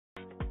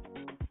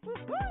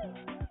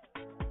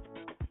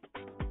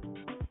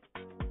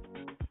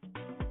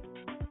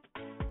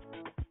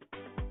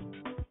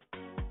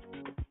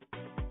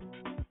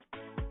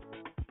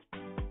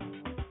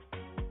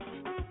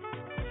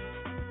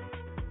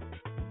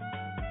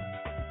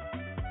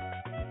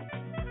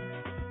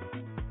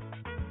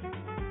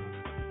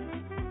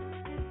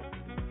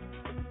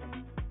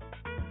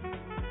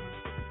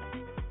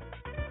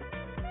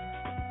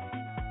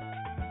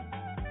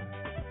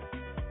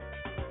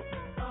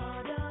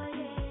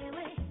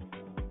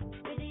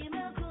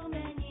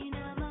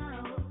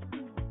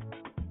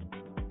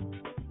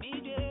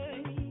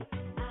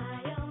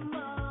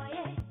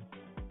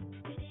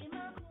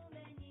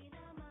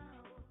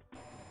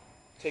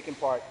Taking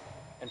part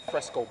in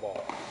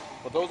Fresco-Ball.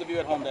 For those of you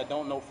at home that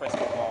don't know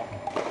Fresco-Ball,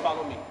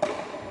 follow me.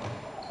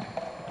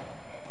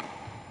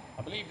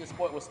 I believe this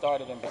sport was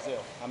started in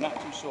Brazil. I'm not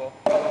too sure.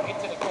 I'll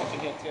get to the culture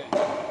here and tell you.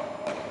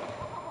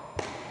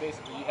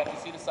 Basically, you have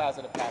to see the size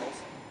of the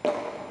paddles,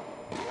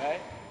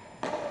 right?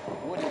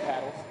 Wooden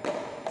paddles,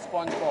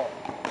 sponge ball.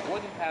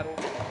 Wooden paddles,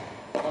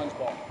 sponge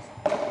balls.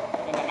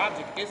 And the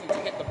object isn't to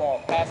hit the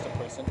ball past the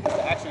person, it's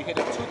to actually hit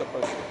it to the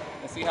person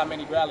and see how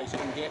many rallies you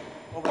can get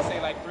over,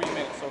 say, like 3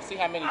 minutes. So see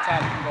how many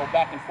times you can go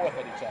back and forth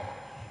at each other.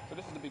 So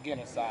this is the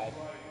beginner side.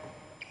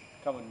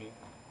 Come with me.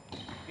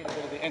 Get a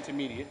bit of the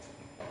intermediate.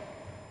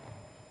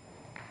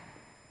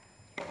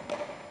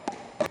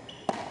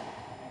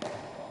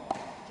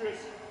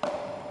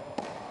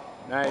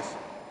 Nice.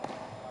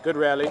 Good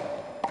rally.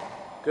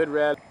 Good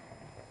rally.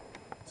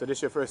 So this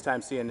is your first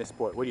time seeing this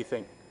sport. What do you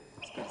think?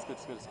 It's good, it's good,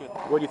 it's good, it's good.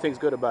 What do you think is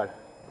good about it?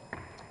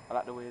 I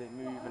like the way they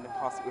move and they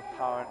pass it with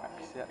power and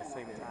accuracy at the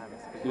same time.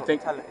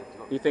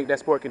 You think that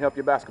sport can help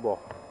your basketball?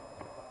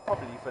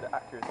 Probably for the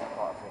accuracy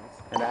part of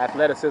things. And the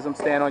athleticism,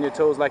 stand on your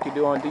toes like you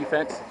do on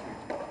defense?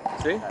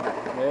 See?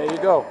 There you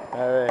go.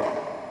 All right.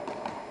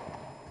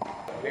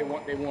 They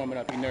warming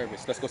up. Be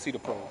nervous. Let's go see the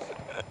pros.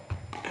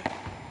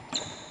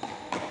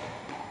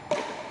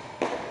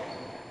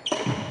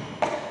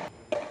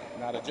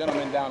 Now the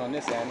gentleman down on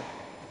this end,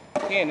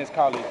 he and his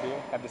colleague here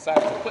have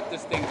decided to put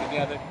this thing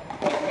together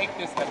and make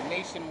this a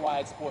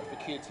nationwide sport for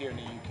kids here in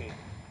the UK.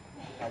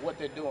 Now what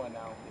they're doing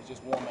now is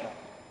just warming up.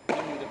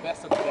 Giving you the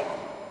best of the best.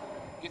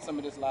 Get some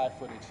of this live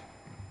footage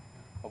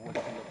of what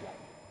it can look like.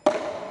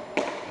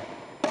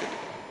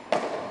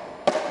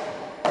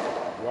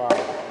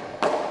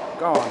 Wow.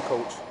 Go on,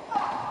 coach.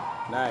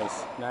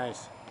 Nice,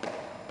 nice.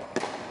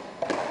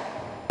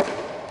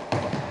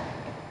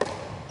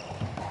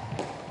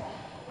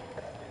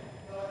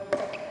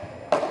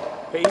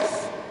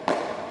 Pace,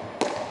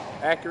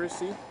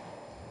 accuracy,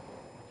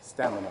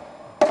 stamina.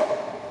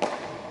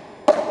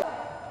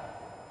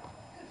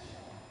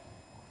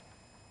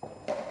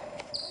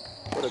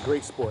 What a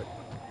great sport.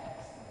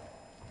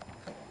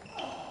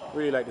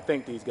 Really like to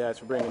thank these guys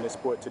for bringing this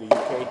sport to the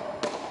UK,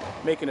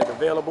 making it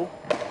available.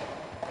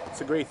 It's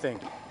a great thing.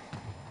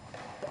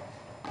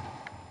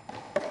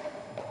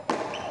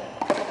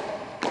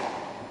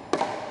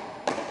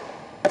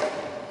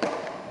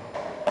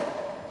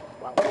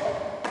 Wow.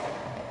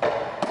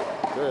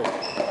 Good.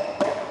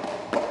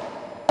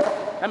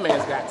 That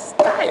man's got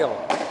style.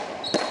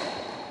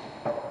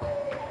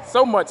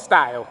 So much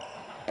style.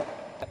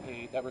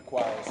 That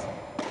requires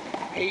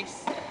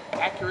pace,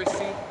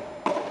 accuracy,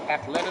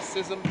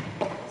 athleticism,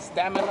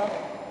 stamina,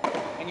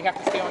 and you have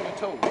to stay on your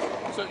toes.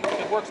 So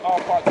it works all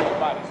parts of your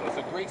body. So it's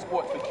a great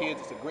sport for kids,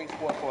 it's a great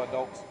sport for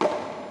adults.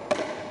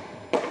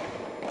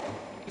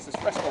 This is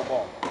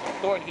Fresco-Ball,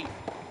 Thornton Heath.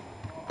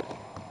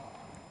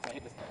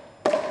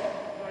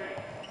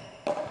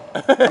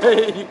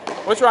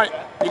 What's wrong?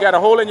 You got a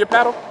hole in your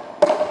paddle?